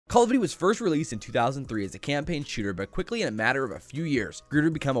Call of Duty was first released in 2003 as a campaign shooter, but quickly in a matter of a few years, grew to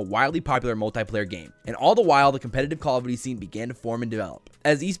become a wildly popular multiplayer game. And all the while, the competitive Call of Duty scene began to form and develop.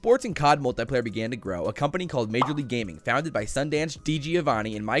 As esports and CoD multiplayer began to grow, a company called Major League Gaming, founded by Sundance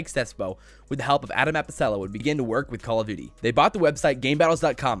DiGiovanni and Mike Cespo, with the help of Adam Apicella, would begin to work with Call of Duty. They bought the website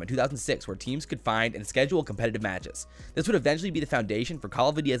GameBattles.com in 2006, where teams could find and schedule competitive matches. This would eventually be the foundation for Call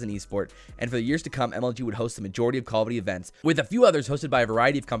of Duty as an esport, and for the years to come, MLG would host the majority of Call of Duty events, with a few others hosted by a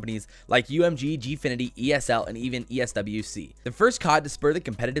variety of companies like UMG, Gfinity, ESL, and even ESWC. The first CoD to spur the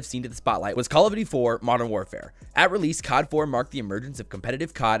competitive scene to the spotlight was Call of Duty 4 Modern Warfare. At release, CoD 4 marked the emergence of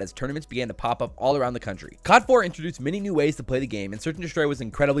competitive CoD as tournaments began to pop up all around the country. CoD 4 introduced many new ways to play the game, and Search and Destroy was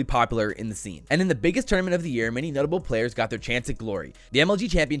incredibly popular in the scene. And in the biggest tournament of the year, many notable players got their chance at glory, the MLG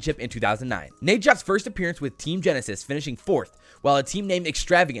Championship in 2009. Nadeshot's first appearance with Team Genesis, finishing 4th, while a team named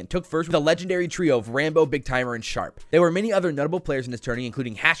Extravagant took first with a legendary trio of Rambo, Big Timer, and Sharp. There were many other notable players in this tourney,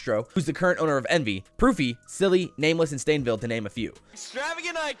 including Hastro, who's the current owner of Envy, Proofy, Silly, Nameless, and Stainville, to name a few.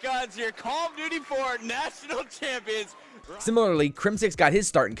 Extravagant icons here, Call of Duty 4 national champions. Similarly, Crimsix got his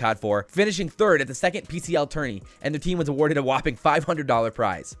start in CoD 4, finishing 3rd at the second PCL tourney, and their team was awarded a whopping $500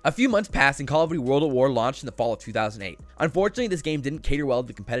 prize. A few months passed and Call of Duty World at War launched in the fall of 2008. Unfortunately, this game didn't cater well to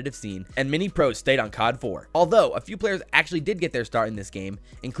the competitive scene, and many pros stayed on CoD 4. Although, a few players actually did get their start in this game,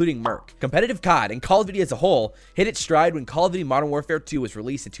 including Merc. Competitive CoD and Call of Duty as a whole hit its stride when Call of Duty Modern Warfare 2 was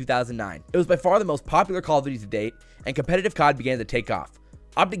released in 2009. It was by far the most popular Call of Duty to date, and competitive CoD began to take off.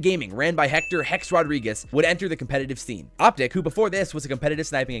 OpTic Gaming, ran by Hector Hex Rodriguez, would enter the competitive scene. OpTic, who before this was a competitive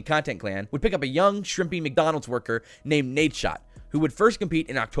sniping and content clan, would pick up a young, shrimpy McDonald's worker named Nadeshot, who would first compete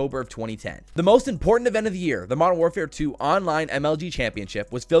in October of 2010. The most important event of the year, the Modern Warfare 2 Online MLG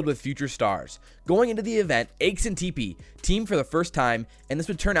Championship, was filled with future stars. Going into the event, Aches and Teepee teamed for the first time, and this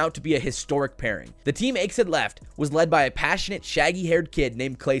would turn out to be a historic pairing. The team Aches had left was led by a passionate, shaggy-haired kid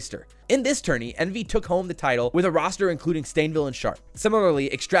named Clayster. In this tourney, Envy took home the title with a roster including Stainville and Sharp.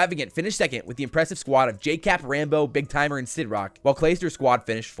 Similarly, Extravagant finished second with the impressive squad of JCap, Rambo, Big Timer, and Sidrock, while Clayster's squad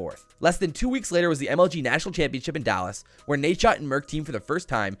finished 4th. Less than 2 weeks later was the MLG National Championship in Dallas, where Nadeshot and Merc teamed for the first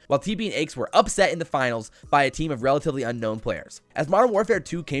time, while Teepee and Aches were upset in the finals by a team of relatively unknown players. As Modern Warfare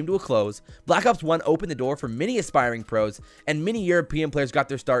 2 came to a close, Black Ops 1 opened the door for many aspiring pros, and many European players got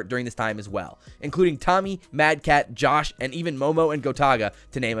their start during this time as well, including Tommy, Mad Cat, Josh, and even Momo and Gotaga,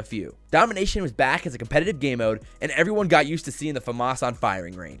 to name a few. Domination was back as a competitive game mode, and everyone got used to seeing the FAMAS on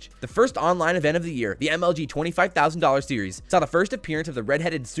firing range. The first online event of the year, the MLG $25,000 series, saw the first appearance of the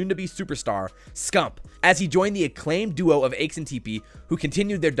redheaded soon-to-be superstar, Scump, as he joined the acclaimed duo of Aches and Teepee, who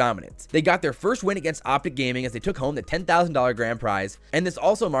continued their dominance. They got their first win against OpTic Gaming as they took home the $10,000 grand prize, and this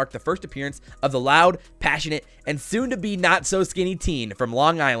also marked the first appearance of the loud, passionate, and soon-to-be not-so-skinny teen from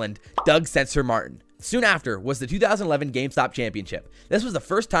Long Island, Doug Sensor Martin. Soon after was the 2011 GameStop Championship. This was the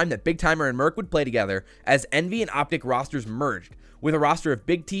first time that Big Timer and Merc would play together, as Envy and OpTic rosters merged, with a roster of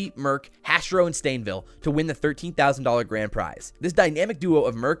Big T, Merc, Hastro, and Stainville to win the $13,000 grand prize. This dynamic duo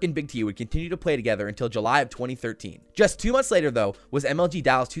of Merc and Big T would continue to play together until July of 2013. Just 2 months later, though, was MLG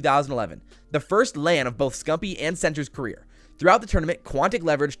Dallas 2011, the first LAN of both Scumpii and Sensor's career. Throughout the tournament, Quantic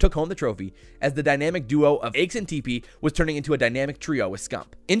Leverage took home the trophy, as the dynamic duo of Aches and Teepee was turning into a dynamic trio with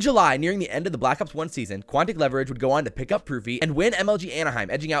Scump. In July, nearing the end of the Black Ops 1 season, Quantic Leverage would go on to pick up Proofy and win MLG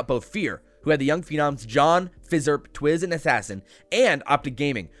Anaheim, edging out both Fear, who had the young phenoms John, Fizzerp, Twiz, and Assassin, and OpTic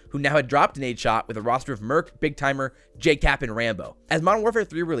Gaming, who now had dropped Nadeshot with a roster of Merc, Big Timer, JCap, and Rambo. As Modern Warfare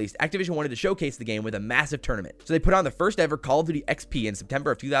 3 released, Activision wanted to showcase the game with a massive tournament, so they put on the first ever Call of Duty XP in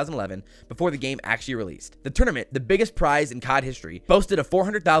September of 2011 before the game actually released. The tournament, the biggest prize in CoD history, boasted a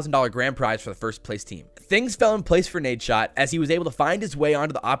 $400,000 grand prize for the first place team. Things fell in place for Nadeshot as he was able to find his way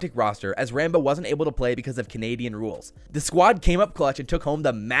onto the OpTic roster, as Rambo wasn't able to play because of Canadian rules. The squad came up clutch and took home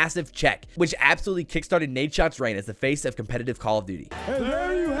the massive check, which absolutely kickstarted Nadeshot's reign as the face of competitive Call of Duty. And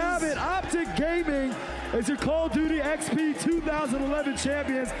there you have it, OpTic Gaming is your Call of Duty XP 2011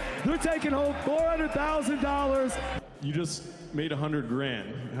 champions. They're taking home $400,000. You just made 100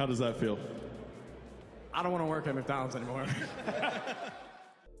 grand. How does that feel? I don't want to work at McDonald's anymore.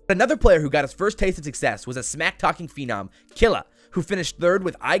 Another player who got his first taste of success was a smack-talking phenom, Killa, who finished 3rd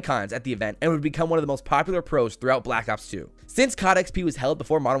with Icons at the event and would become one of the most popular pros throughout Black Ops 2. Since CoD XP was held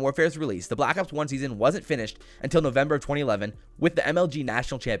before Modern Warfare's release, the Black Ops 1 season wasn't finished until November of 2011 with the MLG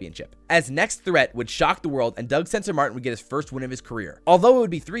National Championship, as Next Threat would shock the world and Doug Sensor Martin would get his first win of his career. Although it would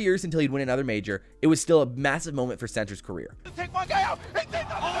be 3 years until he'd win another major, it was still a massive moment for Sensor's career. Take one guy out.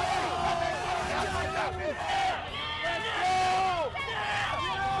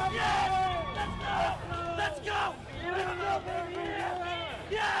 Let's go!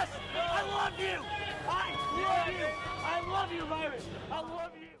 Yes! I love you! I love you! I love you, Virus! I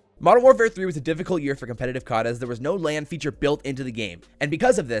love you! Modern Warfare 3 was a difficult year for competitive CoD as there was no LAN feature built into the game, and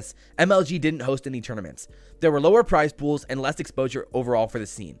because of this, MLG didn't host any tournaments. There were lower prize pools and less exposure overall for the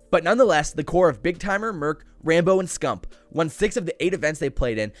scene. But nonetheless, the core of Big Timer, Merc, Rambo, and Scump won 6 of the 8 events they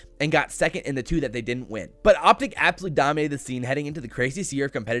played in and got second in the 2 that they didn't win. But OpTic absolutely dominated the scene heading into the craziest year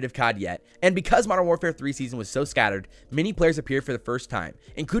of competitive CoD yet, and because Modern Warfare 3 season was so scattered, many players appeared for the first time,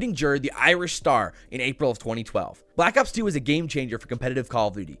 including Jerd, the Irish star, in April of 2012. Black Ops 2 was a game changer for competitive Call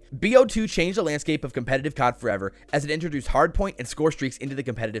of Duty. BO2 changed the landscape of competitive CoD forever as it introduced hardpoint and score streaks into the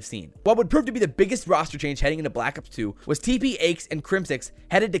competitive scene. What would prove to be the biggest roster change heading into Black Ops 2 was Teepee, Aches, and Crimsix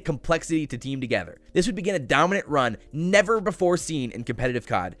headed to Complexity to team together. This would begin a dominant run never before seen in competitive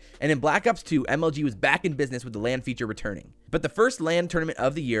CoD, and in Black Ops 2, MLG was back in business with the LAN feature returning. But the first LAN tournament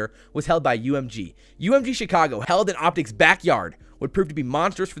of the year was held by UMG. UMG Chicago, held in OpTic's backyard, would prove to be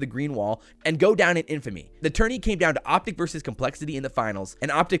monstrous for the green wall and go down in infamy. The tourney came down to OpTic versus Complexity in the finals, and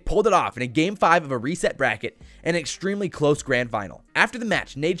OpTic pulled it off in a Game 5 of a reset bracket and an extremely close grand final. After the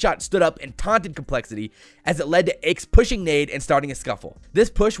match, Nadeshot stood up and taunted Complexity as it led to Aches pushing Nade and starting a scuffle. This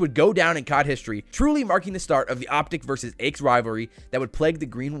push would go down in CoD history, truly marking the start of the OpTic versus Aches rivalry that would plague the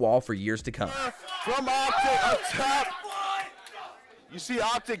green wall for years to come. From OpTic up top, you see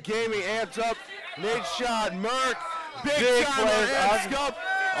OpTic Gaming amped up, Nadeshot, Merc, Big Timer, and Scump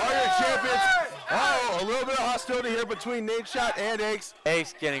are your champions. Oh, a little bit of hostility here between Nadeshot and Aches.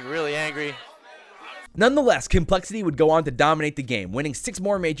 Ace getting really angry. Nonetheless, Complexity would go on to dominate the game, winning 6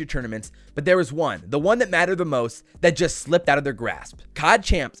 more major tournaments, but there was one, the one that mattered the most, that just slipped out of their grasp. CoD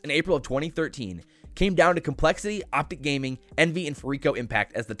Champs in April of 2013 came down to Complexity, OpTic Gaming, Envy, and Farico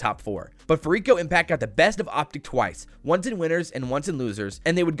Impact as the top 4. But Farico Impact got the best of OpTic twice, once in winners and once in losers,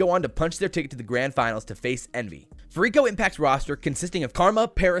 and they would go on to punch their ticket to the grand finals to face Envy. Farico Impact's roster, consisting of Karma,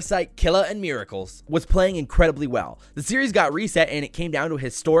 Parasite, Killa, and Miracles, was playing incredibly well. The series got reset and it came down to a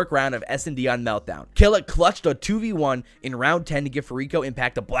historic round of S&D on Meltdown. Killa clutched a 2v1 in round 10 to give Farico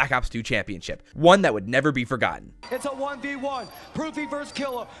Impact the Black Ops 2 championship, one that would never be forgotten. It's a 1v1. Proofy versus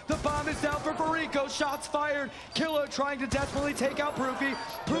Killa. The bomb is down for Farico. Shots fired. Killa trying to desperately take out Proofy.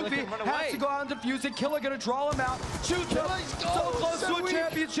 Proofy has to go out and defuse it. Killa gonna draw him out. Shoots him. So close to a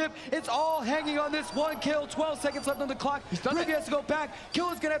championship. It's all hanging on this one kill. 12 seconds left on the clock. Proofy has to go back.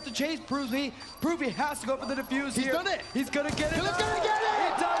 Killa's gonna have to chase Proofy. Proofy has to go for the defuse here. He's done it. He's gonna get it. Killa's gonna get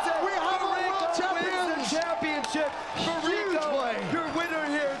it. He does it. We have a world champion. Wins the championship. Farico, your winner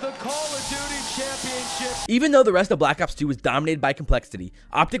here, the Call of Duty championship. Even though the rest of Black Ops 2 was dominated by Complexity,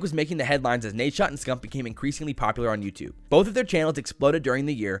 OpTic was making the headlines as Nadeshot and Scump became increasingly popular on YouTube. Both of their channels exploded during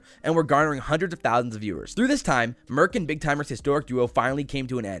the year and were garnering hundreds of thousands of viewers. Through this time, Merc and Big Timer's historic duo finally came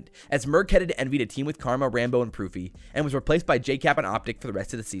to an end, as Merc headed to Envy to team with Karma, Rambo, and Proofy, and was replaced by JCap and OpTic for the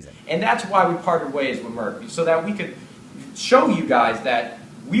rest of the season. And that's why we parted ways with Merc, so that we could show you guys that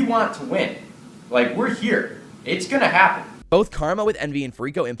we want to win. Like, we're here. It's gonna happen. Both Karma with Envy and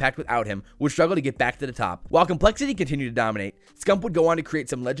Farico Impact without him would struggle to get back to the top. While Complexity continued to dominate, Scump would go on to create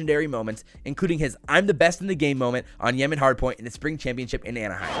some legendary moments, including his "I'm the best in the game" moment on Yemen Hardpoint in the Spring Championship in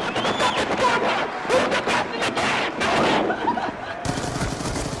Anaheim.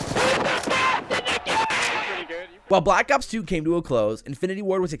 While Black Ops 2 came to a close, Infinity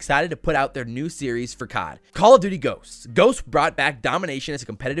Ward was excited to put out their new series for CoD, Call of Duty Ghosts. Ghosts brought back domination as a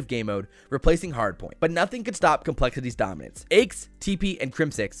competitive game mode, replacing Hardpoint, but nothing could stop Complexity's dominance. Aches, Teepee, and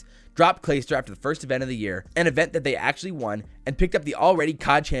Crimsix dropped Clayster after the first event of the year, an event that they actually won, and picked up the already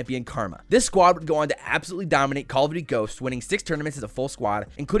CoD champion Karma. This squad would go on to absolutely dominate Call of Duty Ghosts, winning 6 tournaments as a full squad,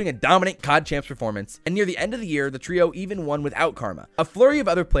 including a dominant CoD Champs performance, and near the end of the year, the trio even won without Karma. A flurry of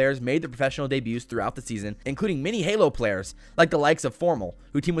other players made their professional debuts throughout the season, including many Halo players, like the likes of Formal,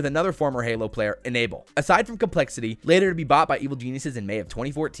 who teamed with another former Halo player, Enable. Aside from Complexity, later to be bought by Evil Geniuses in May of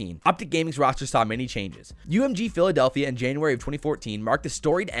 2014, OpTic Gaming's roster saw many changes. UMG Philadelphia in January of 2014 marked the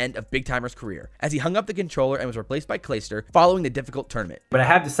storied end of Big Timer's career, as he hung up the controller and was replaced by Clayster following the difficult tournament. But I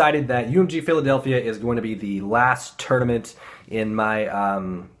have decided that UMG Philadelphia is going to be the last tournament in my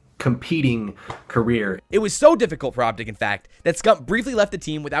competing career. It was so difficult for OpTic, in fact, that Scump briefly left the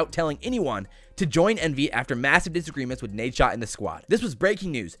team without telling anyone to join Envy after massive disagreements with Nadeshot in the squad. This was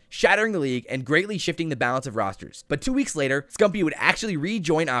breaking news, shattering the league and greatly shifting the balance of rosters. But 2 weeks later, Scumpii would actually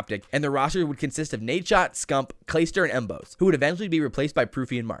rejoin OpTic, and the roster would consist of Nadeshot, Scump, Clayster, and Embos, who would eventually be replaced by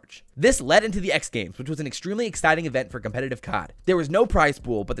Proofy in March. This led into the X Games, which was an extremely exciting event for competitive CoD. There was no prize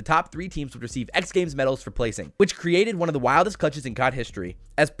pool, but the top 3 teams would receive X Games medals for placing, which created one of the wildest clutches in CoD history,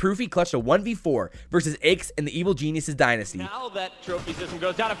 as Proofy clutched a 1v4 versus Aches and the Evil Geniuses Dynasty. Now that trophy system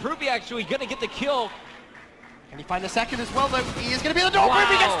goes down, and Proofy actually gonna get the kill. Can he find a second as well, though? He is going to be in the door. Wow.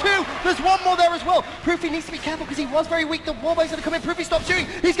 Proofy gets 2. There's one more there as well. Proofy needs to be careful because he was very weak. The wallbang's going to come in. Proofy stops shooting.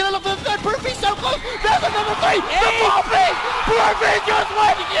 He's going to look for the third. Proofy's so close. There's another 3. The Proofy! Proofy just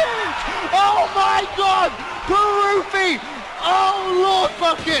went huge! Oh my god! Proofy! Oh, Lord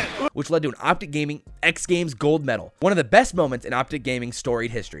Bucket! Which led to an OpTic Gaming X Games gold medal, one of the best moments in OpTic Gaming's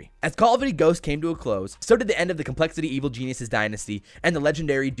storied history. As Call of Duty Ghosts came to a close, so did the end of the Complexity Evil Geniuses dynasty and the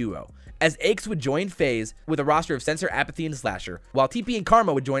legendary duo, as Aches would join FaZe with a roster of Censor, Apathy, and Slasher, while Teepee and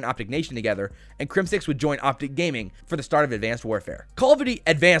Karma would join OpTic Nation together, and Crimsix would join OpTic Gaming for the start of Advanced Warfare. Call of Duty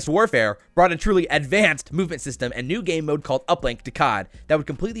Advanced Warfare brought a truly advanced movement system and new game mode called Uplink to CoD that would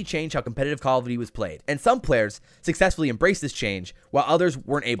completely change how competitive Call of Duty was played, and some players successfully embraced this change, while others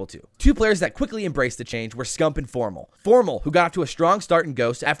weren't able to. 2 players that quickly embraced the change were Scump and Formal. Formal, who got off to a strong start in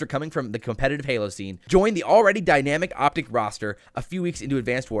Ghost after coming from the competitive Halo scene, joined the already dynamic OpTic roster a few weeks into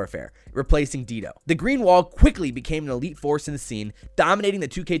Advanced Warfare, replacing Dito. The Green Wall quickly became an elite force in the scene, dominating the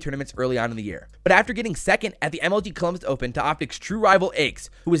 2K tournaments early on in the year. But after getting second at the MLG Columbus Open to OpTic's true rival Aches,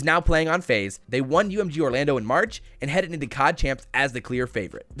 who is now playing on FaZe, they won UMG Orlando in March and headed into CoD Champs as the clear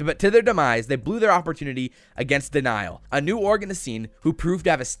favorite. But to their demise, they blew their opportunity against Denial, a new org in the scene who proved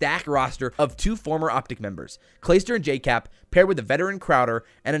to have a stacked roster of 2 former OpTic members, Clayster and JCap, paired with a veteran Crowder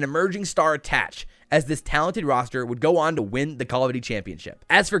and an emerging star Attach, as this talented roster would go on to win the Call of Duty Championship.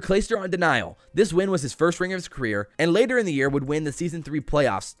 As for Clayster on Denial, this win was his first ring of his career, and later in the year would win the Season 3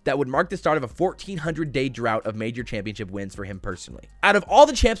 playoffs that would mark the start of a 1,400-day drought of major championship wins for him personally. Out of all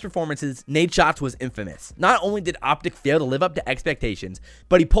the champs' performances, Nadeshot was infamous. Not only did OpTic fail to live up to expectations,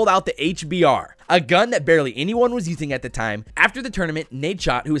 but he pulled out the HBR, a gun that barely anyone was using at the time. After the tournament,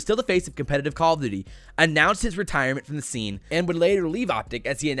 Nadeshot, who was still the face of competitive Call of Duty, announced his retirement from the scene and would later leave OpTic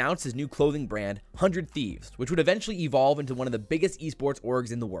as he announced his new clothing brand, 100 Thieves, which would eventually evolve into one of the biggest esports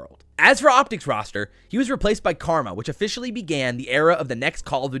orgs in the world. As for OpTic's roster, he was replaced by Karma, which officially began the era of the next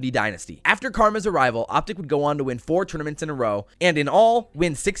Call of Duty dynasty. After Karma's arrival, OpTic would go on to win 4 tournaments in a row, and in all,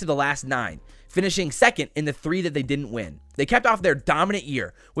 win 6 of the last 9. Finishing second in the 3 that they didn't win. They kept off their dominant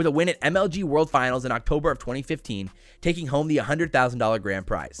year with a win at MLG World Finals in October of 2015, taking home the $100,000 grand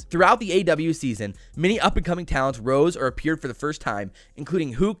prize. Throughout the AW season, many up-and-coming talents rose or appeared for the first time,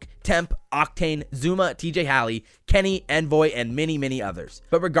 including Hook, Temp, Octane, Zuma, TJ Halley, Kenny, Envoy, and many others.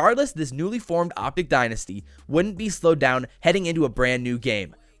 But regardless, this newly formed OpTic dynasty wouldn't be slowed down heading into a brand new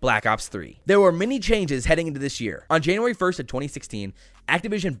game, Black Ops 3. There were many changes heading into this year. On January 1st of 2016,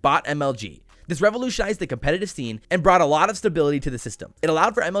 Activision bought MLG. This revolutionized the competitive scene and brought a lot of stability to the system. It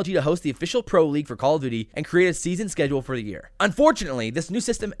allowed for MLG to host the official Pro League for Call of Duty and create a season schedule for the year. Unfortunately, this new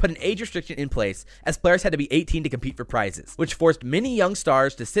system put an age restriction in place as players had to be 18 to compete for prizes, which forced many young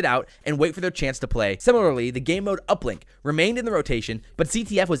stars to sit out and wait for their chance to play. Similarly, the game mode Uplink remained in the rotation, but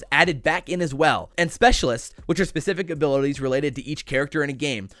CTF was added back in as well, and Specialists, which are specific abilities related to each character in a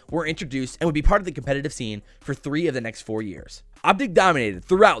game, were introduced and would be part of the competitive scene for 3 of the next 4 years. OpTic dominated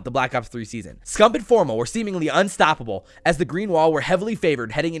throughout the Black Ops 3 season. Scump and Formal were seemingly unstoppable, as the Green Wall were heavily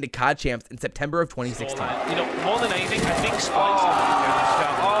favored heading into CoD Champs in September of 2016. You know, more than anything, I think Spice.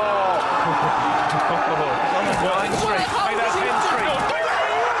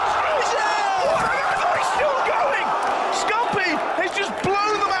 Scumpii has just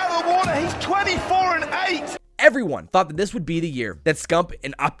blown them out of the water. He's 24-8. Everyone thought that this would be the year that Scump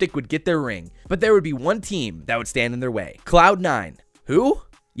and OpTic would get their ring, but there would be one team that would stand in their way. Cloud9. Who?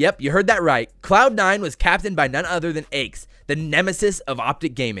 Yep, you heard that right. Cloud9 was captained by none other than Aches, the nemesis of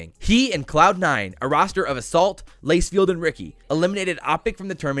OpTic Gaming. He and Cloud9, a roster of Assault, Lacefield, and Ricky, eliminated OpTic from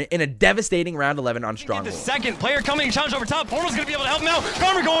the tournament in a devastating round 11 on Stronghold. The second player coming and challenge over top. Formal's gonna be able to help him out.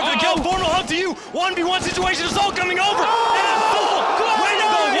 Karma going for the kill. Formal up to you. 1v1 situation. Assault coming over. And Assault wins the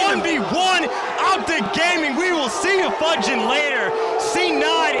 1v1. OpTic Gaming. We will see a fudging later.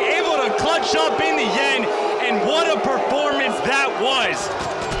 C9 able to clutch up in the end. And what a performance that was.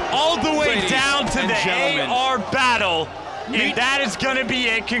 All the way down to the AR battle. And that is going to be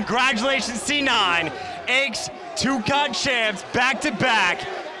it. Congratulations, C9. Aches, 2 CoD champs, back-to-back,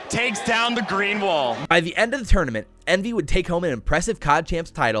 takes down the Green Wall. By the end of the tournament, Envy would take home an impressive CoD Champs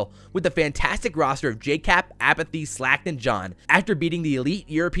title with the fantastic roster of JCap, Apathy, Slacked, and John after beating the elite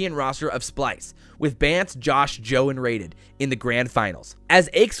European roster of Splice with Bance, Josh, Joe, and Rated in the grand finals. As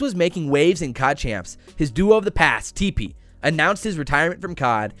Aches was making waves in CoD Champs, his duo of the past, Teepee, announced his retirement from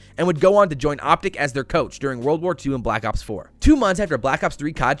CoD and would go on to join OpTic as their coach during World War II and Black Ops 4. 2 months after Black Ops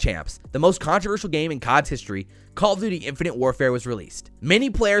 3 CoD Champs, the most controversial game in CoD's history, Call of Duty Infinite Warfare was released. Many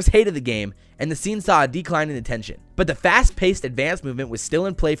players hated the game, and the scene saw a decline in attention. But the fast-paced advanced movement was still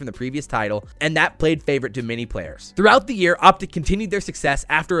in play from the previous title, and that played favorite to many players. Throughout the year, OpTic continued their success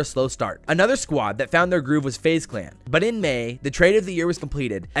after a slow start. Another squad that found their groove was FaZe Clan. But in May, the trade of the year was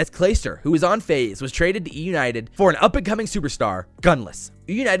completed, as Clayster, who was on FaZe, was traded to E-United for an up-and-coming superstar, Gunless.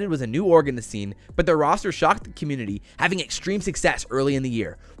 E-United was a new org in the scene, but their roster shocked the community, having extreme success early in the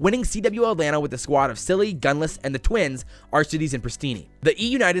year, winning CW Atlanta with a squad of Silly, Gunless, and the twins, Arcides and Priestahh. The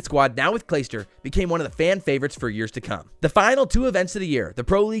E-United squad, now with Clayster, became one of the fan favorites for years to come. The final two events of the year, the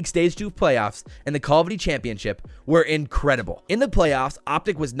Pro League Stage 2 playoffs and the Call of Duty Championship, were incredible. In the playoffs,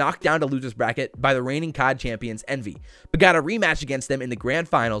 OpTic was knocked down to losers bracket by the reigning CoD champions Envy, but got a rematch against them in the grand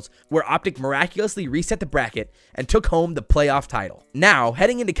finals, where OpTic miraculously reset the bracket and took home the playoff title. Now,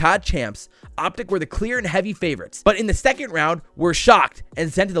 heading into CoD champs, OpTic were the clear and heavy favorites, but in the second round were shocked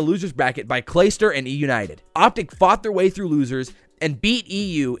and sent to the losers bracket by Clayster and E-United. OpTic fought their way through losers and beat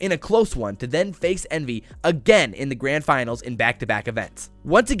EU in a close one to then face Envy again in the grand finals in back-to-back events.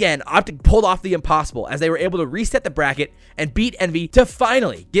 Once again, OpTic pulled off the impossible as they were able to reset the bracket and beat Envy to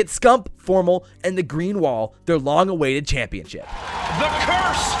finally get Scump, Formal, and the Green Wall their long-awaited championship. The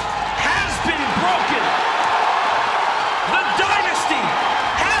curse has been broken. The dynasty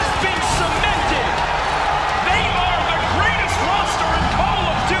has been cemented. They are the greatest roster in Call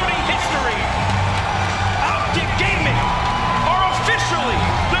of Duty history. OpTic Gaming are officially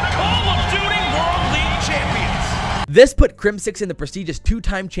the Call of Duty World League champions. This put Crimsix in the prestigious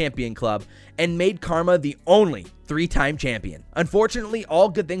 2-time champion club and made Karma the only 3-time champion. Unfortunately, all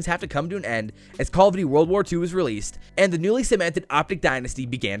good things have to come to an end as Call of Duty World War II was released and the newly cemented OpTic dynasty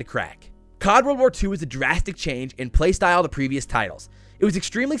began to crack. CoD World War II was a drastic change in playstyle of the previous titles. It was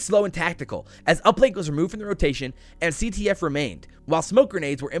extremely slow and tactical, as uplink was removed from the rotation and CTF remained, while smoke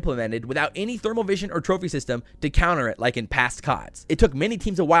grenades were implemented without any thermal vision or trophy system to counter it like in past CoDs. It took many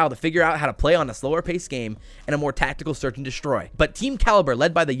teams a while to figure out how to play on a slower paced game and a more tactical search and destroy. But Team Caliber,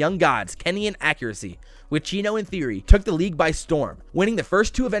 led by the young gods Kenny and Accuracy, with Chino in theory, took the league by storm, winning the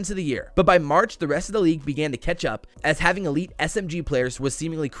first 2 events of the year. But by March, the rest of the league began to catch up, as having elite SMG players was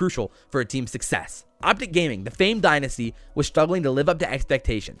seemingly crucial for a team's success. OpTic Gaming, the famed dynasty, was struggling to live up to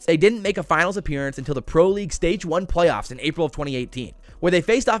expectations. They didn't make a finals appearance until the Pro League Stage 1 playoffs in April of 2018, where they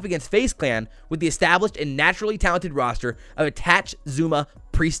faced off against FaZe Clan with the established and naturally talented roster of Attach, Zuma,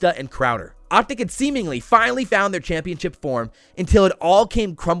 Priestahh, and Crowder. OpTic had seemingly finally found their championship form until it all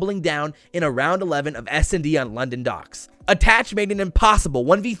came crumbling down in a round 11 of S&D on London docks. Attach made an impossible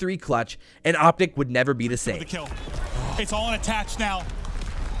 1v3 clutch, and OpTic would never be the same. The kill. It's all on Attach now.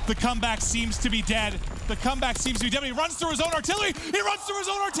 The comeback seems to be dead. The comeback seems to be dead. He runs through his own artillery. He runs through his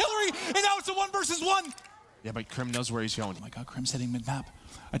own artillery, and now it's a 1 versus 1. Yeah, but Crim knows where he's going. Oh my God, Crim's hitting mid-map.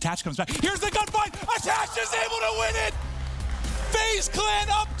 Attach comes back. Here's the gunfight. Attach is able to win it. FaZe Clan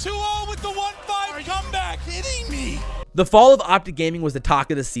up 2-0 with the 1-5 comeback. Kidding me? The fall of OpTic Gaming was the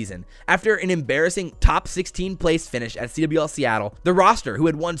talk of the season. After an embarrassing top 16 place finish at CWL Seattle, the roster, who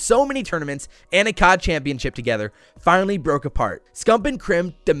had won so many tournaments and a CoD championship together, finally broke apart. Scump and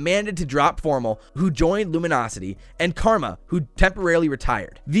Crim demanded to drop Formal, who joined Luminosity, and Karma, who temporarily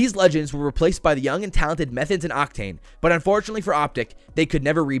retired. These legends were replaced by the young and talented Methods and Octane, but unfortunately for OpTic, they could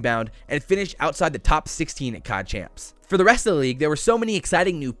never rebound and finished outside the top 16 at CoD champs. For the rest of the league, there were so many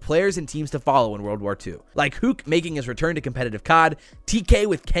exciting new players and teams to follow in World War II, like Hook making his return to competitive CoD, TK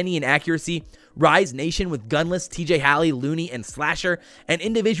with Kenny and Accuracy, Rise Nation with Gunless, TJ Halley, Looney, and Slasher, and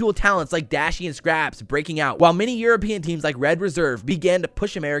individual talents like Dashy and Scraps breaking out, while many European teams like Red Reserve began to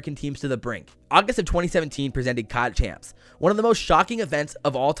push American teams to the brink. August of 2017 presented CoD Champs, one of the most shocking events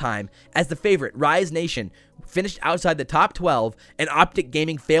of all time, as the favorite, Rise Nation, finished outside the top 12, and OpTic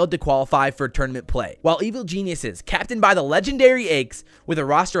Gaming failed to qualify for tournament play, while Evil Geniuses, captained by the legendary Aches, with a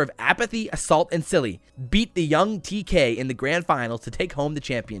roster of Apathy, Assault, and Silly, beat the young TK in the grand finals to take home the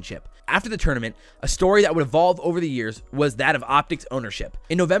championship. After the tournament, a story that would evolve over the years was that of OpTic's ownership.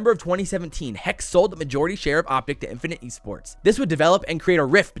 In November of 2017, Hex sold the majority share of OpTic to Infinite Esports. This would develop and create a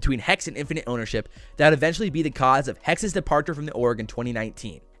rift between Hex and Infinite ownership that would eventually be the cause of Hex's departure from the org in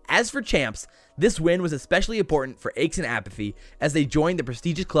 2019. As for champs, this win was especially important for Aches and Apathy as they joined the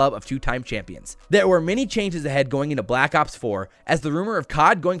prestigious club of 2-time champions. There were many changes ahead going into Black Ops 4 as the rumor of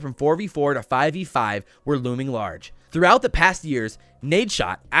CoD going from 4v4 to 5v5 were looming large. Throughout the past years,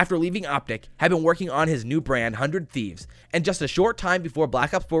 Nadeshot, after leaving OpTic, had been working on his new brand, 100 Thieves, and just a short time before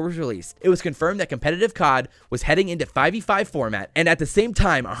Black Ops 4 was released, it was confirmed that competitive CoD was heading into 5v5 format, and at the same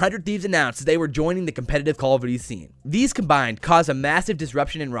time, 100 Thieves announced that they were joining the competitive Call of Duty scene. These combined caused a massive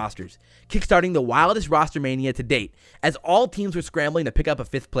disruption in rosters, kickstarting the wildest Rostermania to date, as all teams were scrambling to pick up a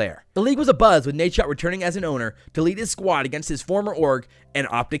 5th player. The league was abuzz with Nadeshot returning as an owner to lead his squad against his former org and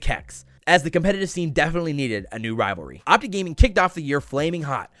OpTic Hex, as the competitive scene definitely needed a new rivalry. OpTic Gaming kicked off the year flaming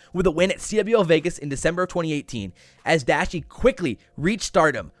hot with a win at CWL Vegas in December of 2018, as Dashy quickly reached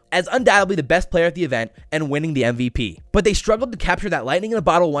stardom as undoubtedly the best player at the event and winning the MVP. But they struggled to capture that lightning in a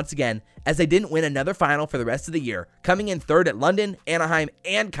bottle once again, as they didn't win another final for the rest of the year, coming in 3rd at London, Anaheim,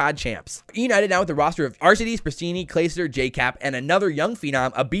 and CoD Champs. United now with a roster of Arcides, Priestahh, Clayster, JCap, and another young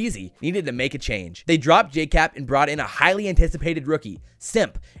phenom, Abezy, needed to make a change. They dropped JCap and brought in a highly anticipated rookie,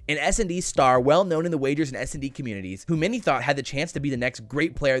 Simp, an S&D star well known in the wagers and S&D communities, who many thought had the chance to be the next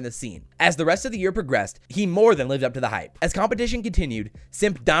great player in the scene. As the rest of the year progressed, he more than lived up to the hype. As competition continued,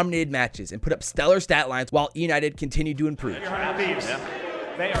 Simp dominated matches and put up stellar stat lines while United continued to improve.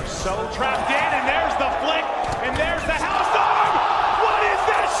 They are so trapped in, and there's the flick, and there's the house arm! What is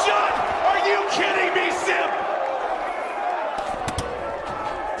that shot? Are you kidding me, Simp?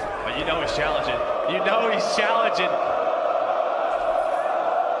 But you know he's challenging. You know he's challenging.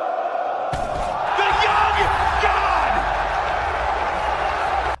 The young god!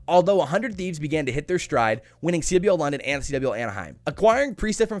 Although 100 Thieves began to hit their stride, winning CWL London and CWL Anaheim. Acquiring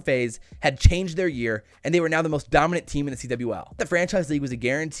Priestahh from FaZe had changed their year, and they were now the most dominant team in the CWL. The franchise league was a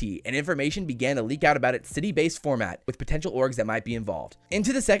guarantee, and information began to leak out about its city-based format with potential orgs that might be involved.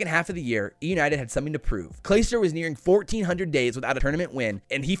 Into the second half of the year, United had something to prove. Clayster was nearing 1,400 days without a tournament win,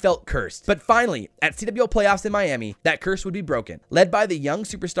 and he felt cursed. But finally, at CWL playoffs in Miami, that curse would be broken. Led by the young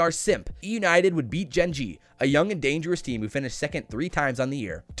superstar Simp, United would beat Gen G, a young and dangerous team who finished second 3 times on the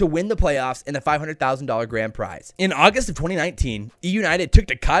year, to win the playoffs and the $500,000 grand prize. In August of 2019, United took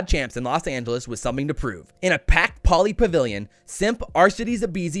to CoD Champs in Los Angeles with something to prove. In a packed Poly Pavilion, Simp, Arcides,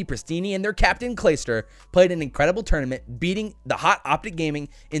 Abezy, Priestahh, and their captain Clayster played an incredible tournament, beating the hot OpTic Gaming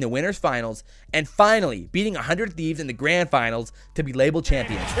in the winners finals, and finally beating 100 Thieves in the grand finals to be labeled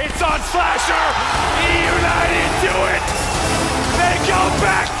champions. It's on Slasher! United do it! They go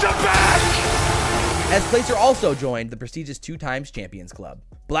back to back! As Clayster also joined the prestigious 2x Champions Club.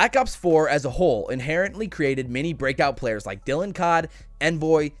 Black Ops 4 as a whole inherently created many breakout players like Dylan CoD,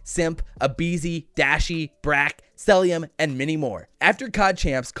 Envoy, Simp, Abezy, Dashy, Brack, Celium, and many more. After CoD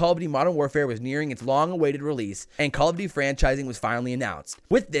Champs, Call of Duty Modern Warfare was nearing its long-awaited release, and Call of Duty franchising was finally announced.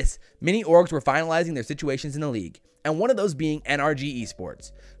 With this, many orgs were finalizing their situations in the league, and one of those being NRG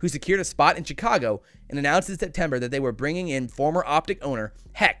Esports, who secured a spot in Chicago and announced in September that they were bringing in former OpTic owner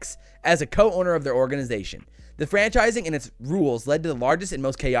Hex as a co-owner of their organization. The franchising and its rules led to the largest and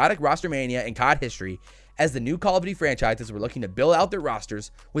most chaotic Rostermania in CoD history, as the new Call of Duty franchises were looking to build out their rosters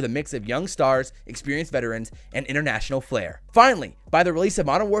with a mix of young stars, experienced veterans, and international flair. Finally, by the release of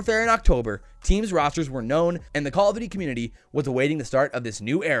Modern Warfare in October, teams' rosters were known, and the Call of Duty community was awaiting the start of this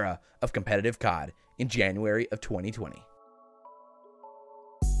new era of competitive CoD in January of 2020.